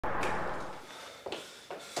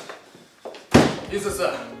144，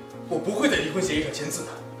我不会在离婚协议上签字的。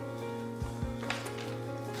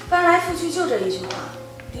翻来覆去就这一句话，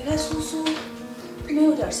离开苏苏，没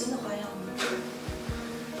有点新的花样吗？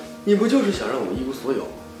你不就是想让我一无所有，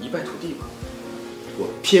一败涂地吗？我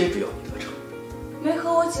偏不要你得逞。没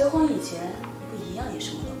和我结婚以前，不一样也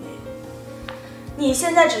什么都没有。你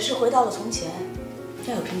现在只是回到了从前，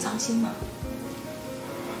要有平常心吗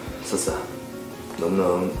？44，能不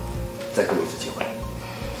能再给我一次机会？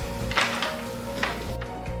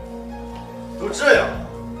都这样了，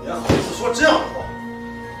你还好意思说这样的话？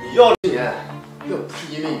你要今年要不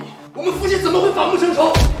是因为你，我们夫妻怎么会反目成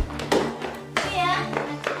仇？傅言，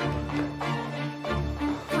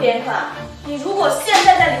傅言宽，你如果现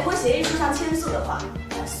在在离婚协议书上签字的话，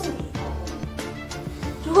我还送你一套公寓。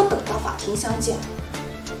如果等到法庭相见，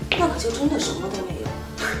那可就真的什么都没有。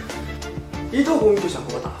一套公寓就想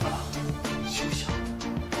给我打发，休想！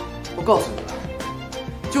我告诉你们，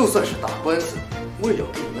就算是打官司，我也要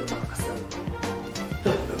给你们打个3轮，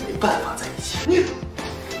让你们没办法在一起。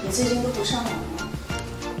你最近都不上网吗？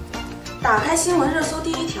打开新闻热搜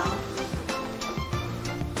第1条，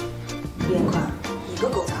严宽，你个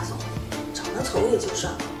狗杂种，长得丑也就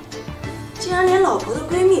算了，竟然连老婆的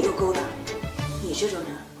闺蜜都勾搭，你这种人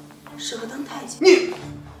适合当太监。你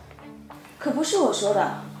可不是我说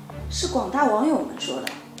的，是广大网友们说的。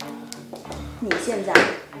你现在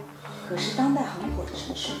可是当代很火的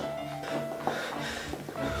城市人。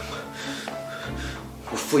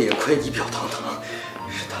我傅衍宽仪表堂堂，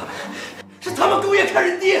是他们狗眼看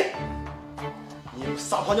人低。你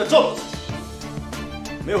撒泡尿照照自己，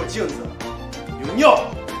没有镜子，有尿。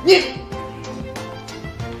你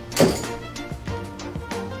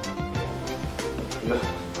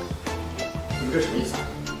们这什么意思？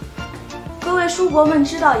各位叔伯们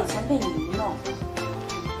知道以前被你愚弄，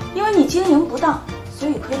因为你经营不当，所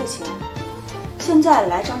以亏了钱，现在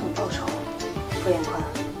来找你报仇。傅衍宽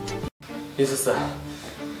，144，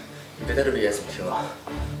你别在这边演怎么听啊？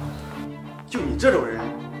就你这种人，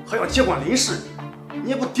还想接管林氏，你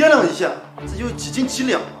也不掂量一下自己有几斤几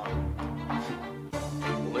两啊？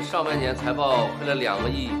我们上半年财报亏了2个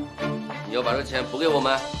亿，你要把这钱补给我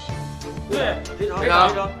们？对，赔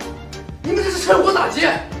偿。你们这是趁火打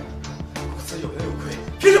劫！公司有盈有亏，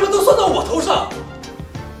凭什么都算到我头上？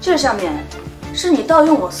这上面是你盗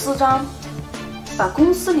用我私章，把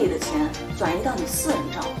公司里的钱转移到你私人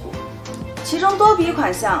账户，其中多笔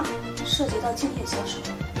款项涉及到竞业销售。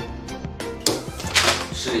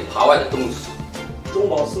十里扒外的东西。中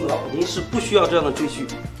饱私囊，林氏不需要这样的赘婿。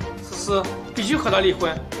思必须和他离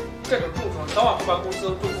婚，这种重伤早晚会把公司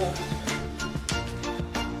诛空。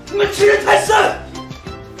你们欺人太甚！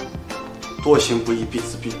多行不义必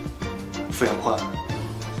自毙。傅衍宽，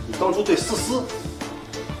你当初对思，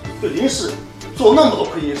对林氏做那么多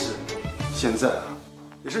亏心事，现在啊，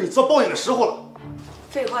也是你遭报应的时候了。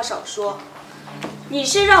废话少说，你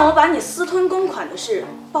是让我把你私吞公款的事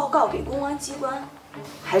报告给公安机关，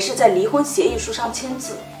还是在离婚协议书上签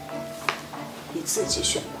字？你自己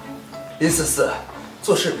选吧。144，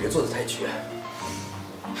做事别做得太绝。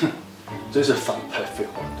哼，真是反派废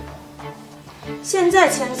话。现在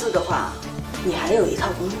签字的话，你还有一套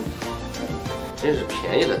公寓。真是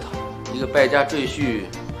便宜了他，一个败家赘婿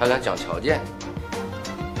还敢讲条件。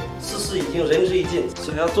思已经仁至义尽，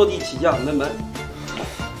想要坐地起价门门。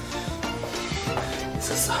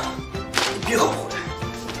144，你别后悔。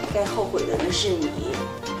该后悔的是你。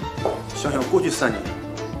想想过去3年，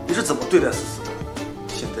你是怎么对待思的？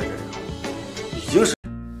现在这样，已经是。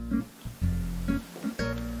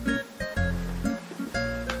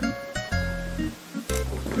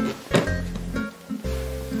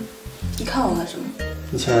你看我干什么？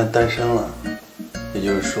你现在单身了，也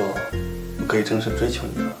就是说，我可以正式追求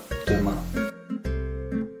你了，对吗？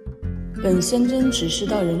本仙真只是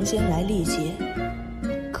到人间来历劫，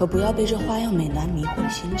可不要被这花样美男迷惑了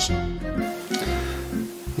心智。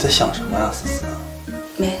你在想什么呀，思？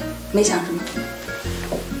没想什么。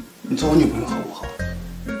你做我女朋友好不好？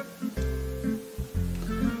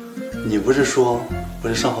你不是说我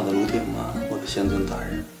是上好的炉鼎吗？我的仙尊大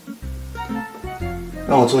人，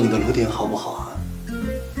让我做你的炉鼎好不好啊？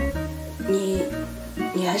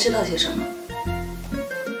你还知道些什么？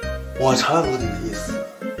我查了炉鼎的意思。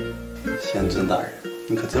仙尊大人，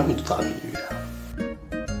你可真会做大比喻啊！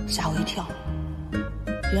吓我一跳，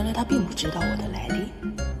原来他并不知道我的来历。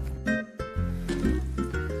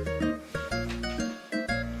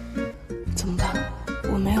怎么办？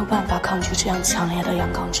我没有办法抗拒这样强烈的阳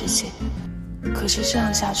刚之气。可是这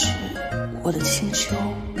样下去，我的清修，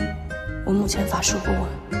我目前法术不稳，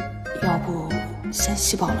要不先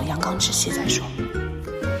吸饱了阳刚之气再说。你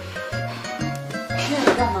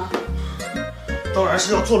要干嘛？当然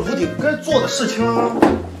是要做卢鼎该做的事情啊。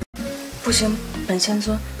不行，本仙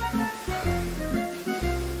尊。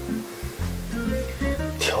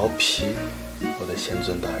调皮，我的仙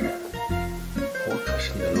尊大人，我可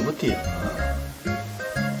是你的卢鼎啊！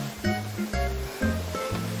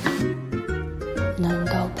难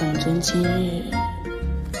道本尊今日？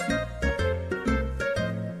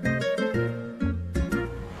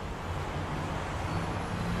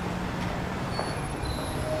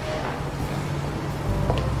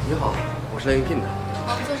你好，我是来应聘的。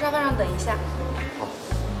好，坐沙发上等一下。好。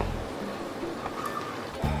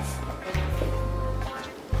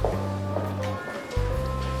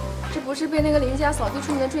这不是被那个邻家扫地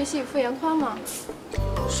出门的赘婿傅延宽吗？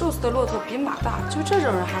瘦死的骆驼比马大，就这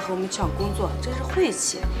种人还和我们抢工作，真是晦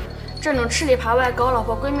气。这种吃里扒外搞老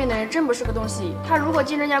婆闺蜜的人真不是个东西。他如果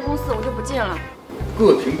进这家公司，我就不进了。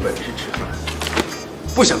各凭本事吃饭，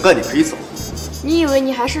不想干你可以走。你以为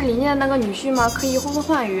你还是李念那个女婿吗？可以呼风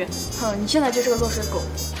唤雨。哼，你现在就是个落水狗。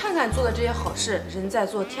看看你做的这些好事，人在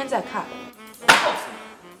做，天在看。告诉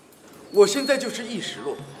你，我现在就是一时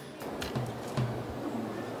落魄，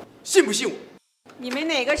信不信我？你们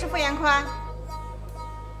哪个是傅延宽？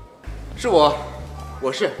是我，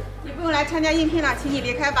我是。你不用来参加应聘了，请你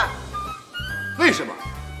离开吧。为什么？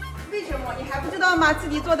为什么？你还不知道吗？自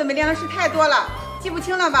己做的没良的事太多了，记不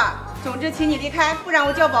清了吧？总之，请你离开，不然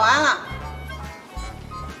我叫保安了。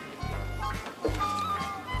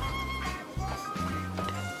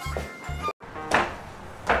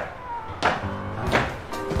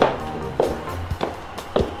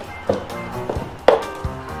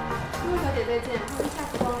陆小姐再见，欢迎下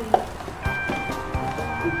次光临。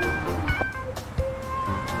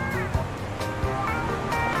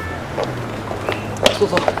苏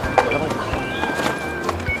苏，我来帮你拿。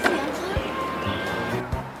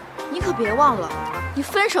你可别忘了，你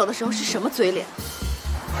分手的时候是什么嘴脸？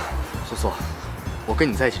苏苏，我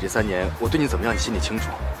跟你在一起这3年，我对你怎么样，你心里清楚。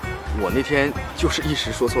我那天就是一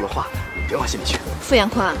时说错了话，你别往心里去。傅延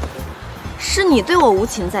宽，是你对我无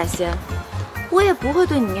情在先，我也不会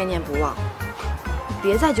对你念念不忘。你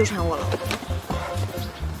别再纠缠我了。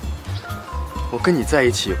我跟你在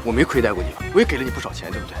一起，我没亏待过你，我也给了你不少钱，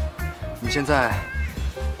对不对？你现在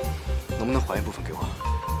能不能还一部分给我？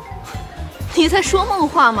你在说梦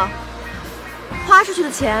话吗？花出去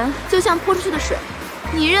的钱就像泼出去的水，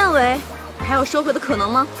你认为还有收回的可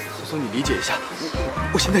能吗？苏苏，你理解一下，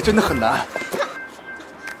我现在真的很难。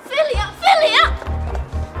非礼啊！非礼啊！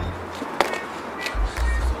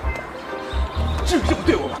至于这么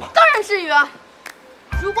对我吗？当然至于啊！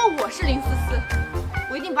如果我是林思思，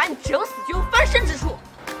我一定把你整死，绝无翻身之处。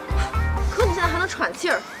可你现在还能喘气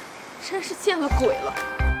儿，真是见了鬼了！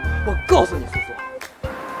我告诉你，苏苏，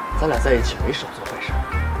咱俩在一起没少做坏事，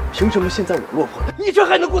凭什么现在我落魄了，你却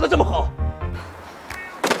还能过得这么好？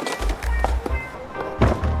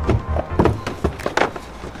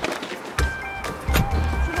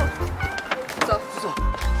走，苏苏，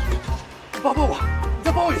你帮帮我，你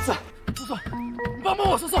再帮我一次，苏苏，你帮帮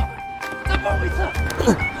我，苏苏，再帮我一次。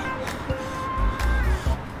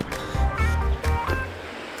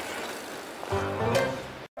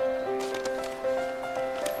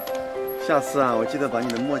下次啊，我记得把你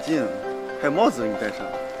的墨镜还有帽子给你戴上。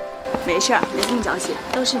没事儿，别这么着急，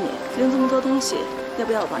都是你拎这么多东西，要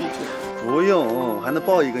不要我帮你提？不用，还能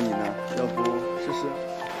抱一个你呢，要不试试？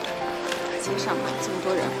街上嘛，这么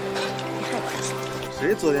多人，别害怕一下。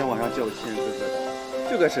谁昨天晚上叫我亲人哥哥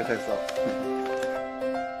的？就该谁害臊。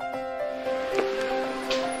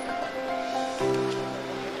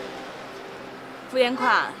傅延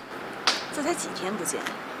宽，这才几天不见，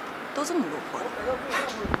都这么落魄了。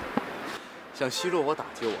想奚落我、打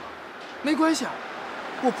击我，没关系啊，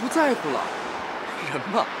我不在乎了。人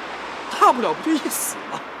嘛，大不了不就一死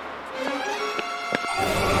吗？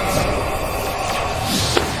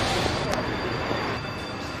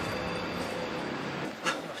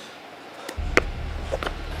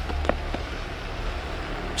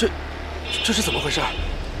这是怎么回事？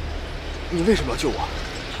你为什么要救我？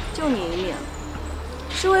救你一命，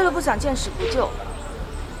是为了不想见死不救。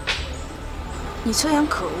你虽然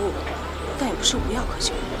可恶，但也不是无药可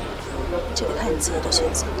救，这得看你自己的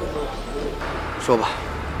选择。说吧，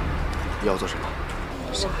你要做什么？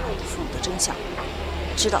杀害你父母的真相，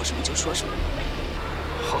知道什么就说什么。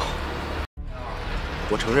好，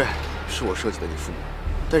我承认是我设计的你父母，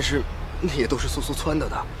但是那也都是苏苏撺掇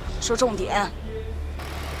的。说重点。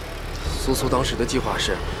苏苏当时的计划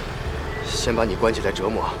是，先把你关起来折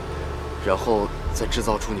磨，然后再制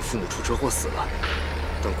造出你父母出车祸死了，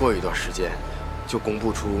等过一段时间，就公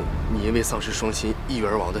布出你因为丧失双亲抑郁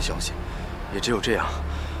而亡的消息。也只有这样，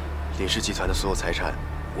林氏集团的所有财产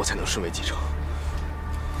我才能顺位继承。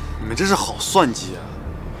你们真是好算计啊！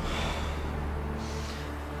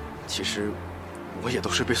其实，我也都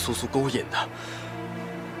是被苏苏勾引的。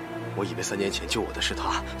我以为3年前救我的是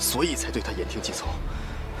他，所以才对他言听计从。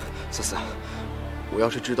思思，我要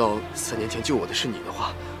是知道3年前救我的是你的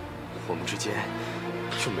话，我们之间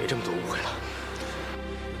就没这么多误会了。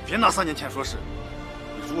别拿3年前说事，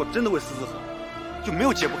你如果真的为思思好，就没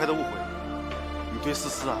有解不开的误会。你对思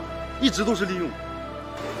思啊，一直都是利用。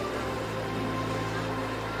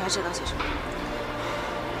你还知道些什么？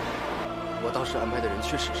我当时安排的人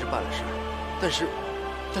确实是办了事，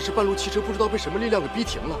但是半路汽车不知道被什么力量给逼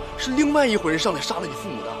停了，是另外一伙人上来杀了你父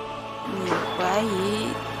母的。你怀疑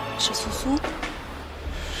是苏苏？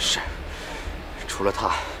是，除了他，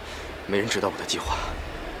没人知道我的计划，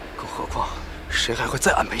更何况谁还会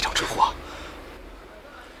再安排一场车祸？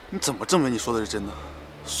你怎么证明你说的是真的？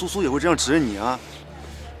苏苏也会这样指认你啊？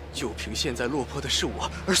就凭现在落魄的是我，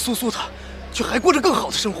而苏苏她却还过着更好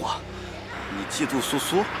的生活。你嫉妒苏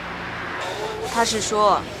苏？他是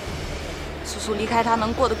说，苏苏离开他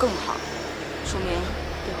能过得更好，说明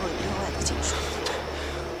背后有另外的建树。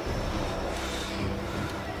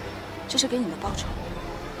这是给你的报酬，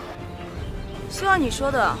希望你说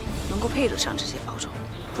的能够配得上这些报酬，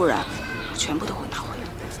不然我全部都会拿回来。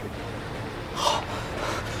好，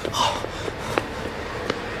好。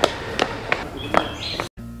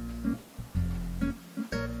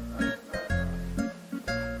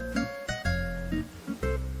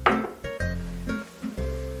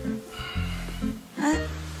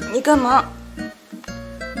你干嘛？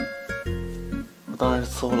我当然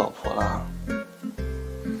是伺候老婆了。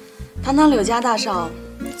堂堂柳家大少，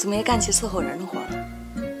怎么也干起伺候人的活了？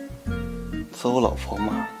伺候老婆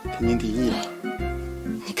嘛，天经地义啊。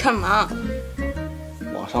你干嘛？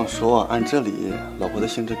网上说按这里，老婆的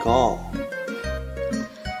兴致高。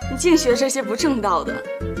你净学这些不正道的。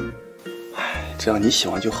哎，只要你喜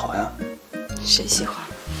欢就好呀。谁喜欢？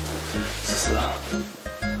思思啊，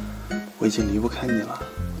我已经离不开你了。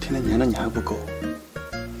天天黏着你还不够，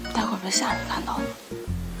待会儿被下人看到了。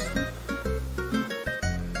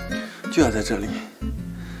就要在这里，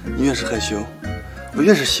你越是害羞，我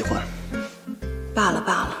越是喜欢。罢了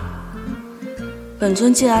罢了，本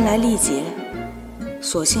尊既然来历劫，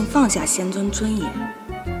索性放下仙尊尊严，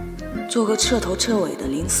做个彻头彻尾的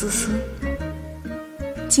林思思，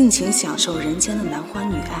尽情享受人间的男欢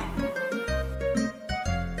女爱。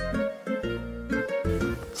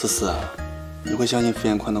思思啊，你会相信傅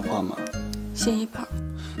延宽的话吗？信一半，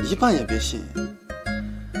一半也别信。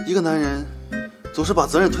一个男人总是把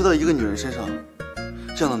责任推到一个女人身上，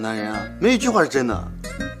这样的男人啊，没一句话是真的。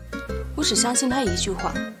我只相信他一句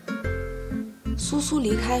话：苏苏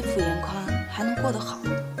离开傅延宽还能过得好，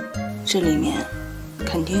这里面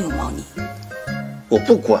肯定有猫腻。我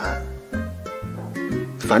不管，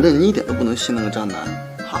反正你一点都不能信那个渣男。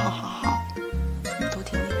好好好好，都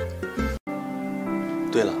听你的。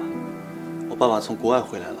对了，我爸爸从国外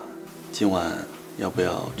回来了，今晚要不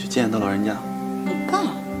要去见见他老人家？你爸？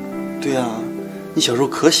对呀，你小时候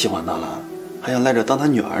可喜欢他了，还想赖着当他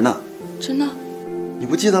女儿呢。真的？你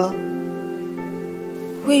不记得了？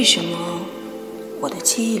为什么我的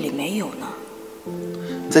记忆里没有呢？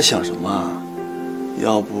在想什么啊？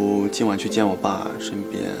要不今晚去见我爸，顺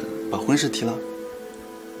便把婚事提了？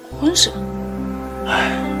婚事？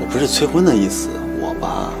哎，我不是催婚的意思，我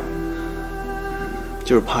吧，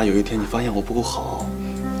就是怕有一天你发现我不够好，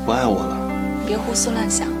不爱我了。别胡思乱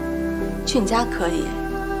想，去你家可以，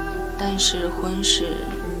但是婚事，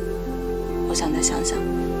我想再想想。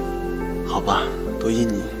好吧，都依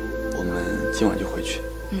你，我们今晚就回去。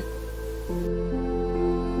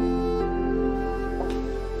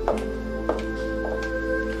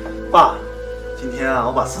爸，今天啊，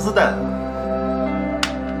我把思思带来了。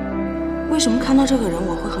为什么看到这个人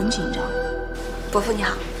我会很紧张？伯父你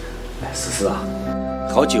好。哎，思思啊，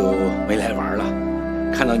好久没来玩了，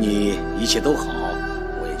看到你一切都好，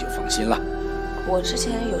我也就放心了。我之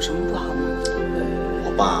前有什么不好吗？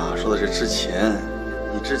我爸说的是之前，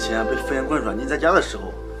你之前被傅延宽软禁在家的时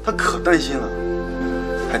候，他可担心了，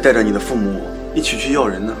还带着你的父母一起去要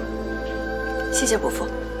人呢。谢谢伯父。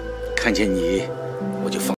看见你，我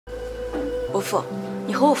就放。伯父，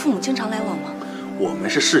你和我父母经常来往吗？我们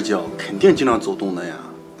是世交，肯定经常走动的呀。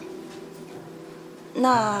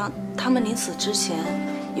那他们临死之前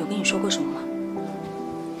有跟你说过什么吗？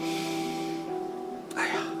哎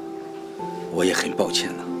呀，我也很抱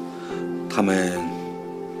歉了。他们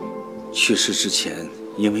去世之前，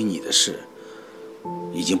因为你的事，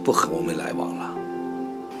已经不和我们来往了。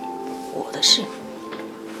我的事？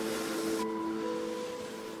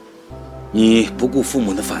你不顾父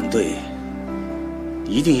母的反对，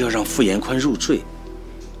一定要让傅延宽入赘。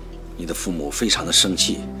你的父母非常的生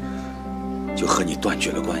气，就和你断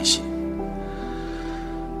绝了关系，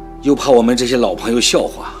又怕我们这些老朋友笑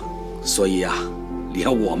话，所以啊，连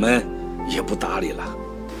我们也不搭理了。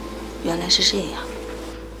原来是这样。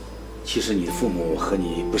其实你的父母和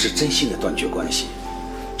你不是真心的断绝关系，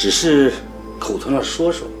只是口头上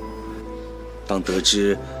说说。当得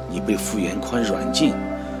知你被傅延宽软禁，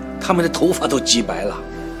他们的头发都急白了。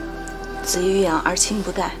子欲养而亲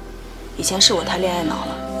不待，以前是我太恋爱脑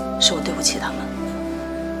了，是我对不起他们。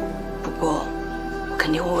不过，我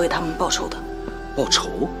肯定会为他们报仇的。报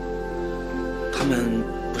仇？他们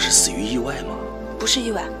不是死于意外吗？不是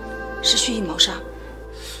意外，是蓄意谋杀。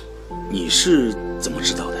你是怎么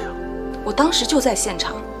知道的呀？我当时就在现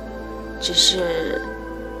场，只是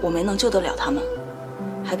我没能救得了他们，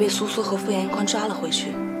还被苏苏和傅延宽抓了回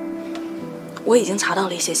去。我已经查到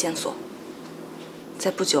了一些线索，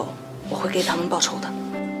在不久我会给他们报仇的。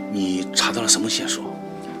你查到了什么线索？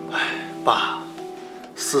哎，爸，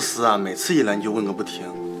思思啊，每次一来你就问个不停。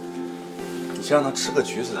你先让她吃个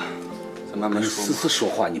橘子，再慢慢说。思思说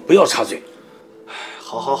话你不要插嘴。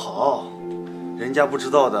好好好，人家不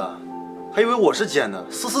知道的，还以为我是奸的，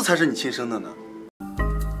思思才是你亲生的呢。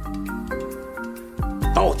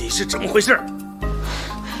到底是怎么回事？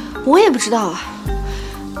我也不知道啊。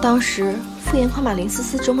当时傅延宽把林思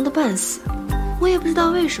思折磨得半死，我也不知道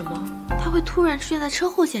为什么他会突然出现在车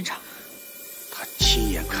祸现场。他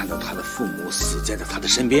亲眼看到他的父母死在了他的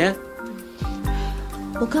身边，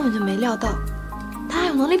我根本就没料到他还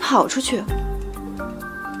有能力跑出去。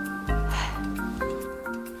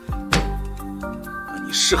那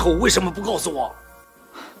你事后为什么不告诉我？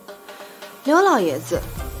刘老爷子，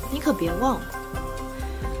你可别忘了，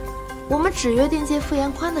我们只约定借傅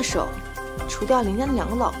延宽的手，除掉林家的2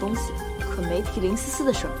个老东西，可没提林思思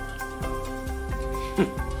的事儿。哼，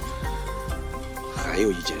还有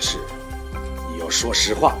一件事，你要说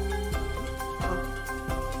实话。好。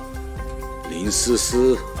林思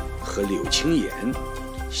思和柳青言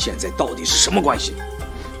现在到底是什么关系？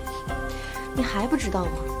你还不知道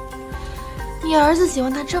吗？你儿子喜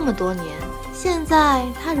欢他这么多年，现在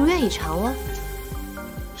他如愿以偿了。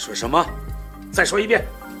你说什么？再说一遍。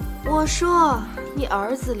我说你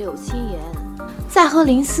儿子柳青言在和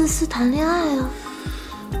林思思谈恋爱啊。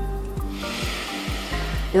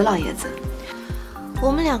刘老爷子，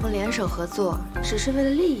我们2个联手合作，只是为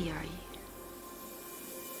了利益而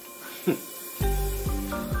哼，已。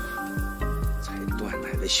才断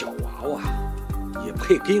奶的小娃娃也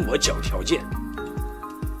配跟我讲条件？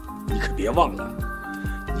你可别忘了，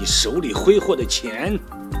你手里挥霍的钱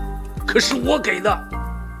可是我给的。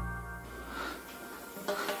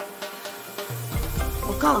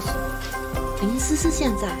我告诉你，林思思现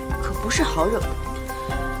在可不是好惹的。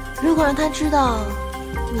如果让她知道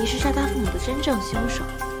你是杀她父母的真正凶手，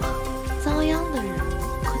遭殃的人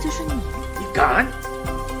可就是你。你敢？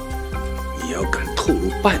你要敢透露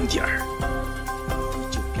半点儿，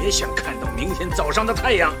你就别想看到明天早上的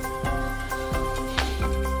太阳。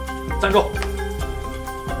站住！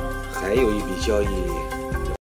还有一笔交易